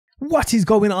What is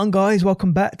going on, guys?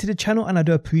 Welcome back to the channel, and I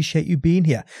do appreciate you being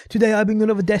here. Today I bring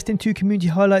another Destiny 2 community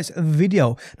highlights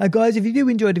video. Now guys, if you do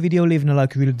enjoy the video, leaving a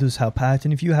like really does help out,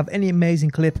 and if you have any amazing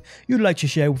clip you'd like to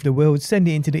share with the world, send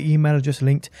it into the email address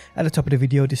linked at the top of the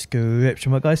video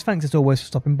description. Well guys, thanks as always for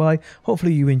stopping by.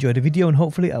 Hopefully you enjoyed the video, and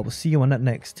hopefully I will see you on that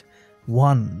next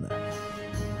one.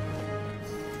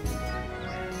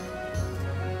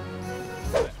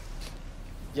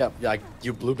 Yeah,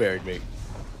 you blueberried me.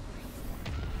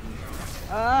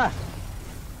 Ah!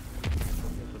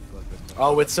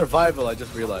 Oh, it's survival, I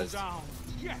just realized.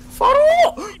 Fire!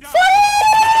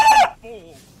 Fire!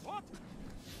 What?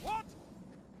 What?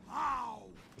 How?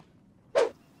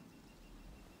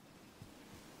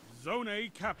 Zone A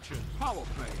captured. Power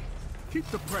play. Keep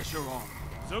the pressure on.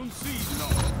 Zone C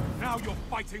lost. Now you're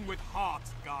fighting with heart,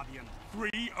 Guardian.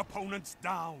 3 opponents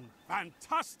down.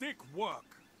 Fantastic work.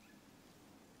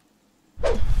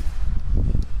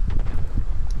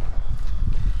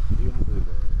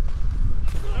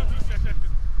 30 seconds.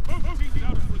 Voting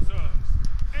out of reserves.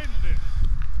 End this.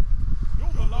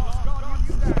 You're the last Guardian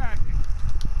standing.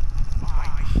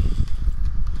 Fight.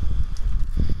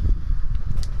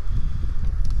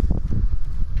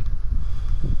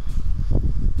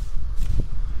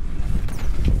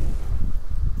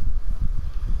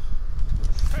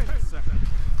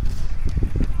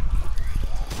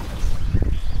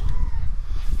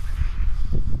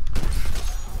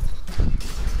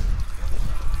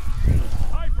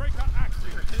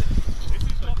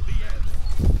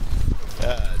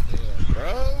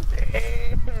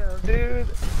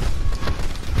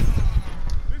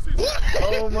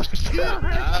 Oh my god,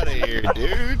 out of here,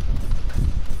 dude.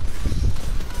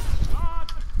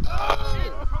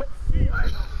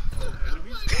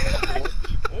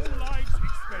 All lives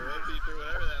expended.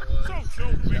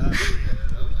 Social victory.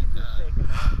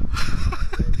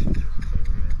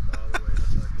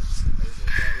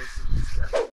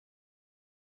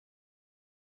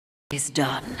 Is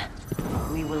done.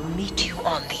 We will meet you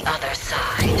on the other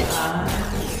side. I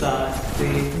thought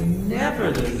they'd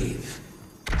never leave.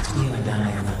 You and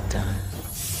I are not done.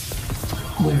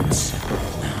 We're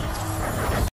inseparable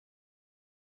now.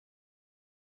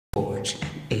 Forge an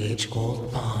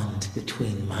age-old bond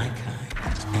between my kind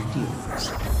and yours.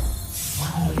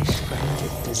 One wish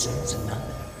granted deserves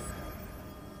another.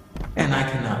 And I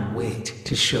cannot wait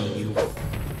to show you.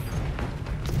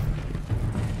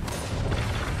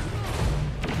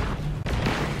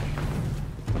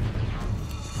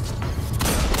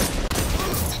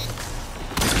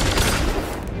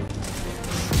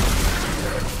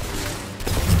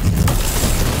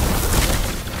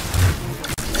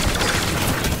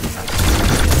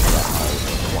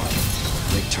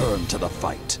 Return to the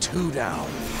fight. 2 down.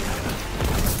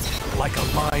 Like a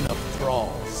line of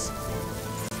thralls.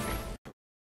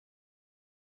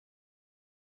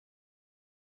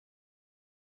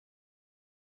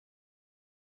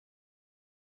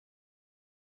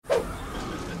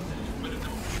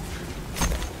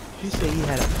 You say he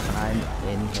had a time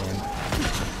in him.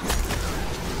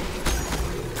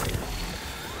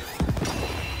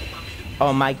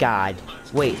 Oh my god.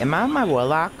 Wait, am I on my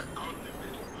warlock?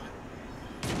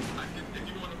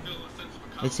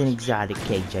 It's an exotic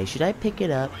KJ. Should I pick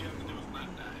it up?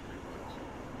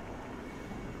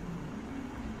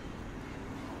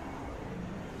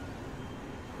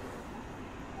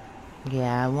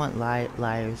 Yeah, I want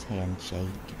Liar's Handshake.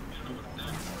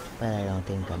 But I don't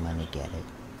think I'm gonna get it.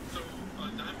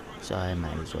 So I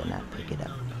might as well not pick it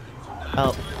up.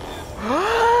 Oh.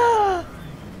 Oh!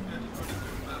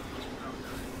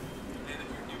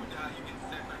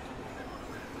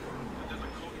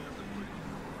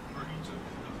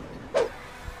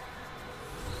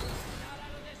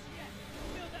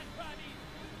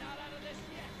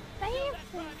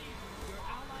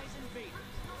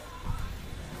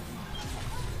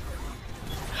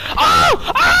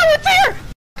 Oh, it's here!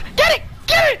 Get it!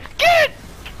 Get it! Get it!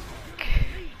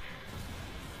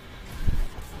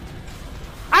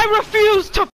 I refuse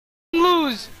to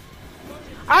lose!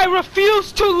 I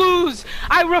refuse to lose!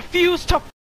 I refuse to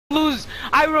lose!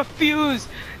 I refuse!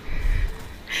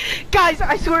 Guys,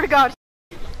 I swear to God!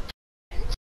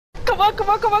 Come on, come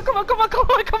on, come on, come on, come on, come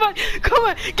on, come on, come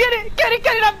on! Get it! Get it!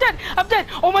 Get it! I'm dead! I'm dead!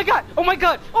 Oh my god! Oh my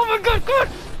god! Oh my god! Come on!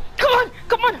 Come on!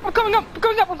 Come on! I'm coming up! I'm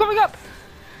coming up! I'm coming up!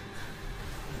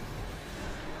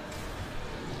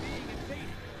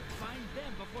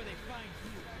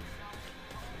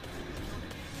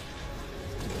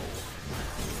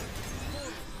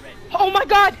 Oh my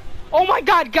god! Oh my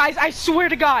god, guys, I swear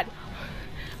to God!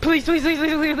 Please, please, please,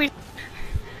 please, please, please.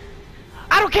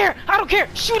 I don't care! I don't care!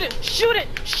 Shoot it! Shoot it!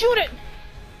 Shoot it!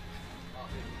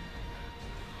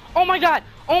 Oh my god!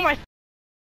 Oh my.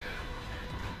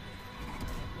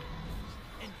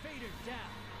 Invader down.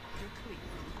 You're clear.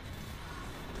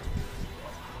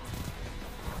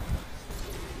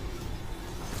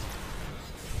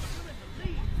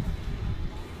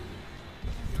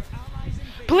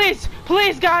 Please,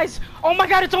 please, guys! Oh my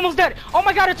god, it's almost dead! Oh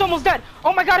my god, it's almost dead!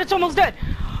 Oh my god, it's almost dead!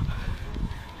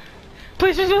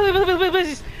 Please, please, please, please, please,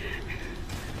 please!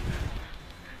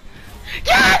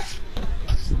 Yes!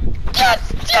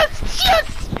 Yes! Yes!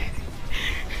 Yes!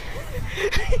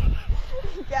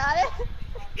 Got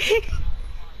it?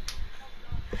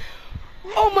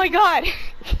 Oh my god!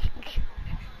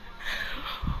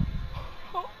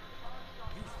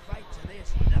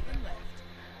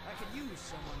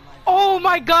 Oh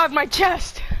my god, my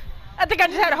chest! I think I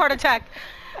just had a heart attack.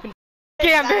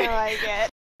 Gambit! I like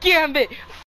it. Gambit!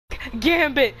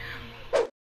 Gambit!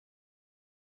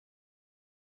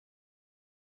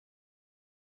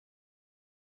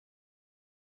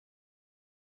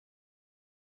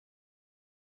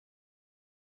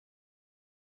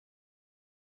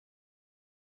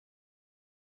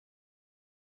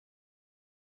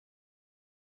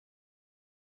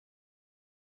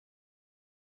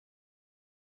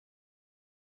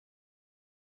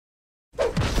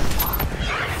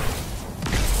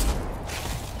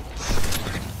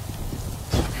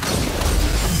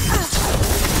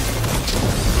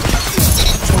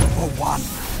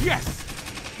 Yes!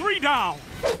 3 down!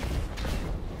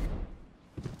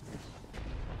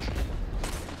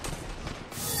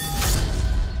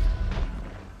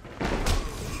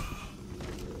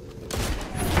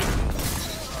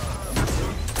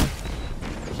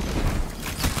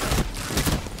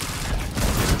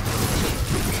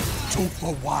 Two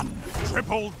for 1.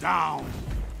 Triple down!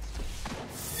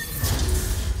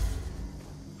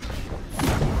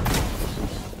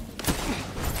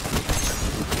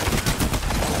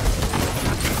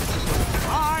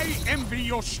 Envy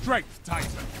your strength,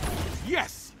 Titan.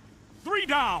 Yes! 3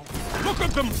 down! Look at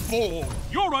them fall!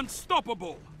 You're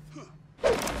unstoppable!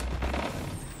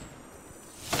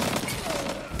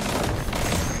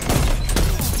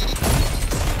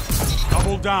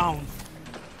 Double down.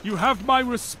 You have my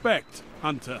respect,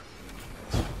 Hunter.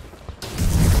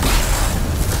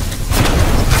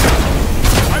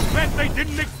 I bet they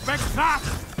didn't expect that!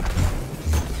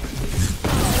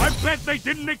 I bet they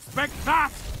didn't expect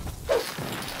that!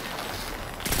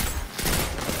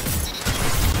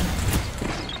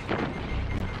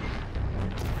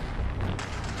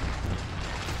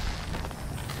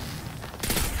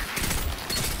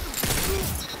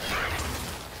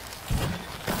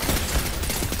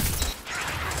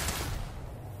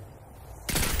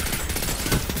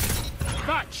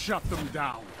 That shut them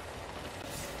down.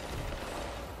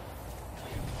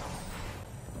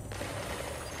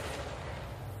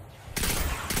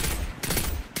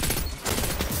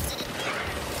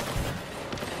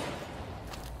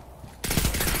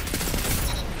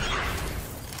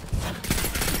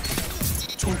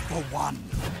 Two for 1.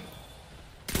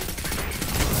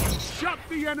 Shut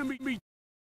the enemy meet.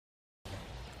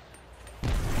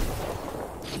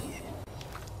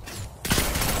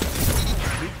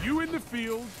 With you in the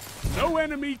field, no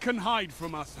enemy can hide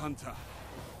from us, Hunter.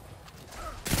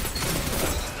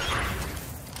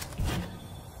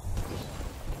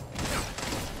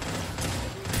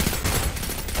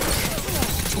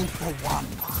 Two for 1.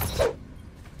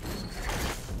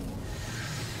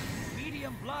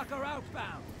 Medium blocker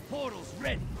outbound. Portals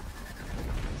ready.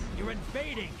 You're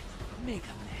invading. Make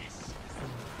a mess.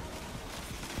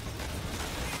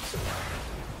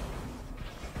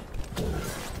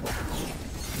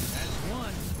 That's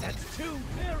 1. That's 2.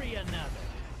 Bury another.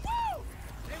 Woo!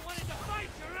 They wanted to fight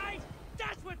you, right?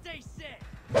 That's what they said.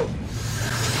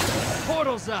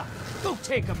 Portals up. Go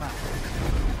take them out.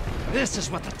 This is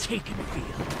what the Taken feel.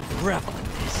 Revel in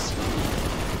this.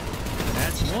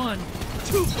 That's 1.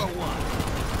 2 for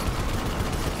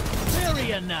 1.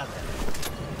 Bury another.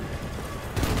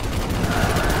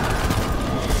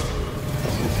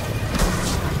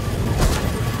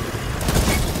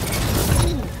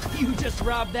 You just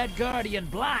robbed that Guardian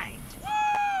blind.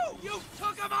 Woo! You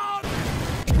took him on!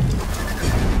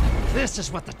 This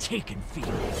is what the Taken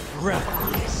feel. Revel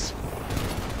in this.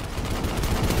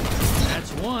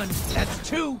 That's 1. That's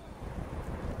 2.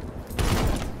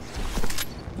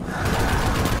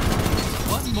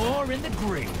 1 more in the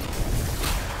grave.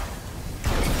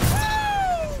 Woo!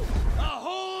 A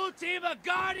whole team of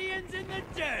Guardians in the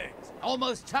dirt.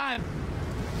 Almost time.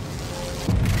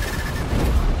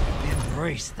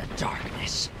 Embrace the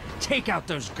darkness. Take out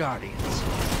those Guardians.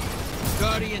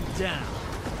 Guardian down.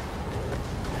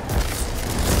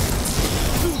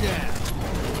 2 down.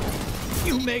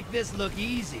 You make this look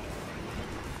easy.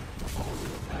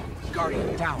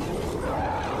 Guardian down.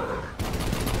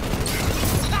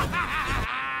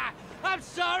 I'm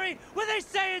sorry. Were they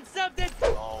saying something?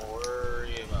 Don't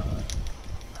worry about it.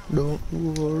 Don't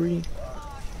worry.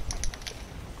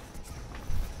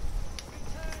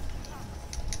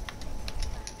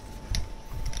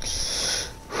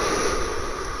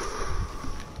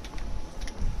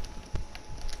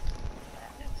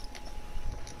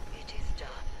 It is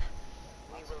done.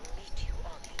 We will meet you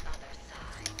on the other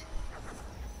side.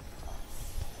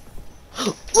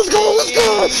 Let's go! Let's go!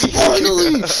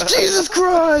 Finally! Jesus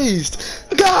Christ!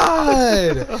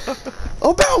 God!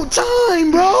 About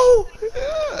time, bro!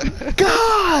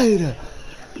 God!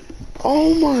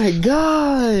 Oh my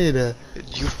God!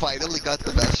 You finally got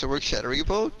the Masterwork Shattering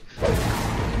Bolt?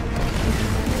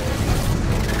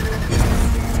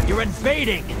 You're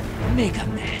invading. Make a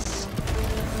mess.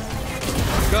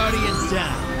 Guardian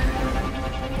down.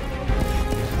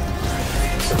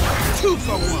 2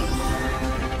 for 1.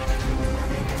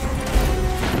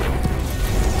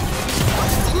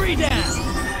 3 down.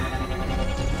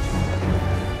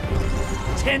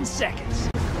 10 seconds.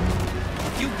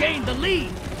 You gained the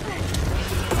lead.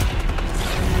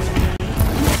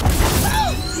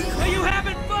 Are you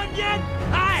having fun yet?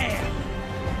 I am.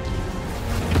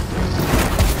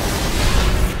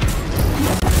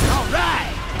 All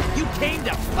right. You came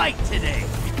to fight today.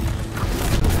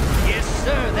 Yes,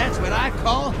 sir. That's what I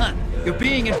call hunting. You're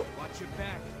being in. Watch your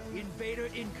back. Invader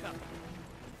incoming.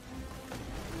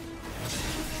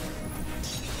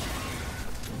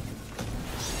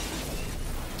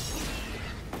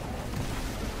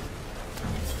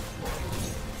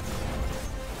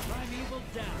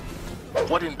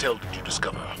 What intel did you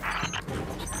discover?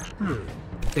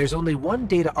 There's only one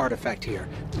data artifact here,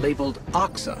 labeled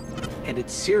Oxa, and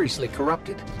it's seriously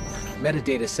corrupted.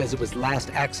 Metadata says it was last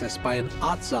accessed by an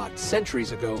Otzot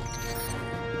centuries ago.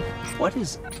 What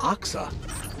is Oxa?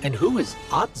 And who is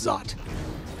Otzot?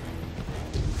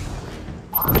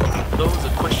 Those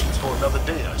are questions for another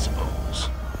day, I suppose.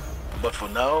 But for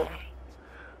now,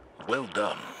 well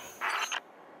done.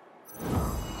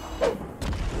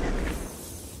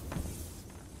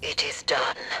 It is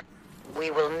done. We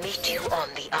will meet you on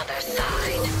the other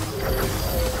side.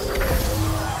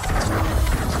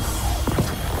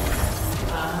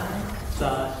 I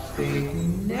thought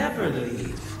they'd never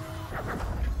leave.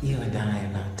 You and I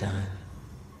are not done.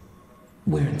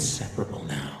 We're inseparable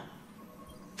now.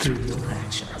 Through your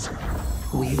actions,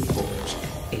 we forged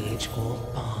an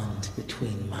age-old bond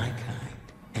between my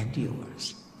kind and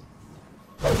yours.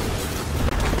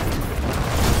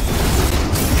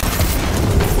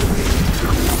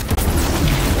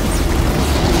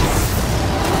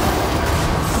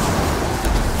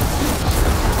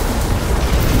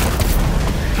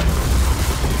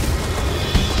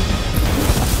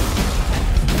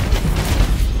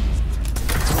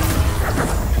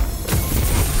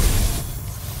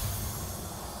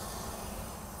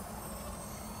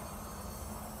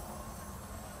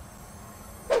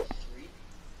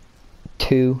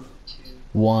 2,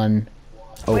 1,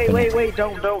 open. Wait,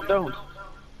 don't.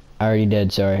 I already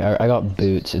did, sorry. I got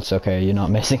boots, it's okay, you're not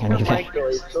missing anything.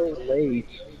 It's so late.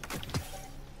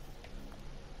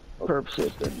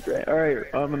 Persistent, great. Alright,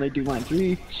 I'm gonna do mine.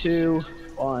 3, 2,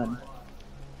 1.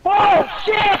 Oh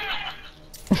shit!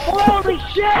 Holy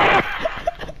shit!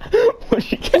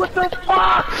 What the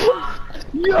fuck?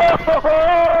 Yo!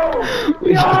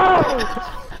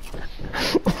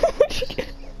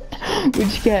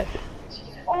 What'd you get?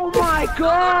 Oh my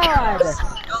god!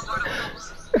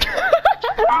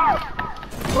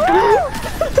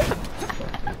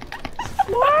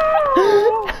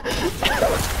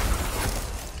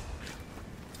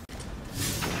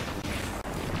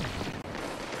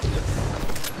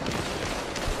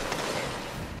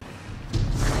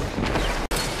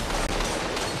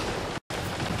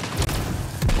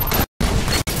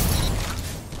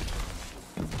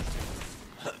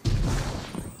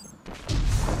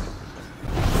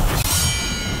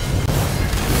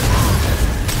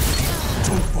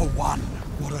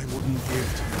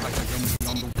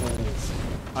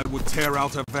 I would tear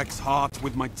out a Vex's heart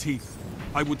with my teeth.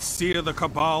 I would sear the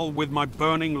Cabal with my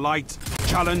burning light,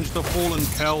 challenge the fallen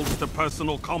Kells to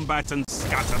personal combat and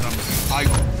scatter them.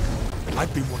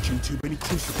 I've been watching too many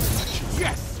Crucible matches.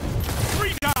 Yes!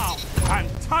 3 down!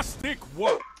 Fantastic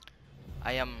work!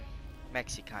 I am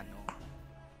Mexicano.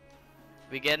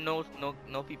 We get no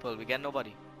people. We get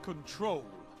nobody. Control.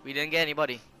 We didn't get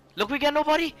anybody. Look, we get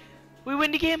nobody! We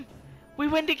win the game! We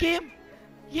win the game!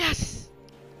 Yes!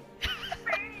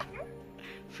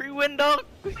 Free win, dog!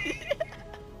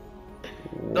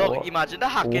 Dog, imagine the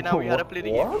hacking how we had to play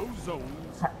the game. No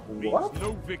zones means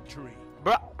no victory.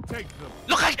 Bruh.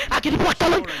 Look, I get it blocked,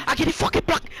 I get it fucking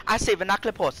blocked. I say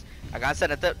vernacular post. I gotta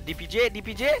send it to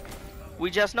DPJ. We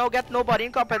just now get nobody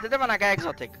in competitive and I got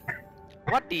exotic.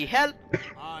 What the hell?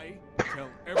 I tell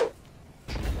everyone.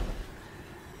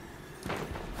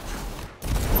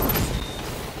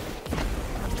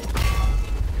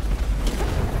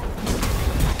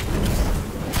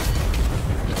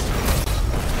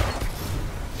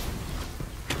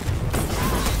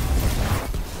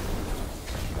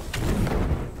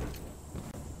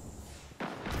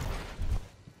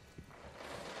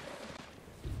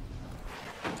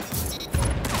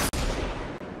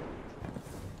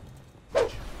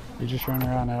 You just run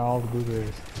around at all the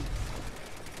blueberries.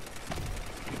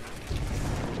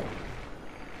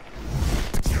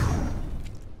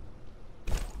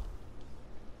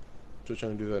 Just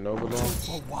trying to do that Nova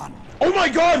long. Oh my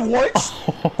god, what?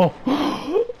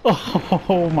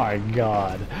 Oh my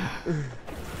god.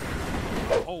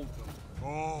 Hold them.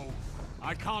 Oh,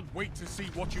 I can't wait to see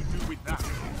what you do with that.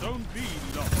 Zone B,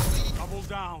 look. Double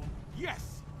down.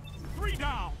 Yes. 3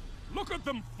 down. Look at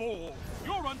them fall.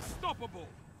 You're unstoppable.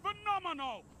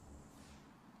 Phenomenal.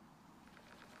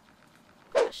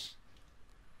 Gosh.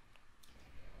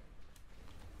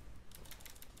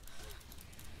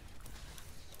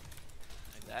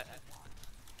 Like that.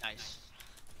 Nice.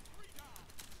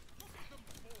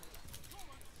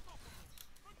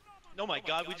 Oh my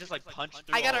god, we just like punched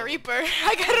through. I got a Reaper.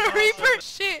 I got a Reaper.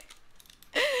 Shit.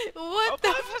 What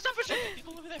the?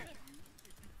 People over there.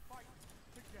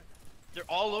 They're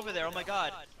all over there. Oh my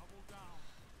god.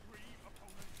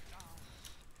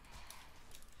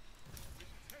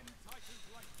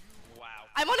 Wow.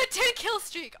 I'm on a 10 kill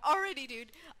streak already,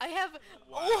 dude. I have.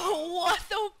 Oh, what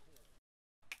the?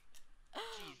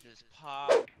 Jesus,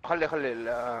 pop. خلي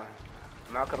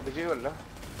معك ار بي جي ولا؟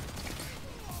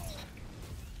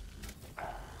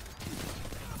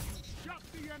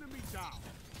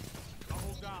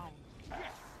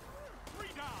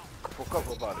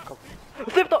 كفو بعد كفو.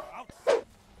 سيبته.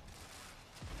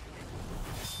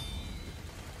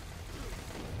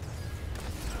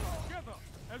 Together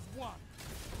as one.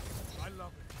 I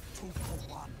love it. 2 for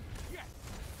 1. Yes.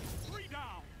 3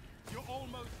 down. You're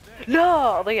almost there.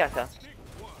 لا ضيعته.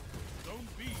 Zone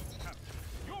B captured.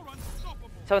 You're unstoppable.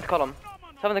 7th column.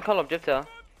 7th column جبتها.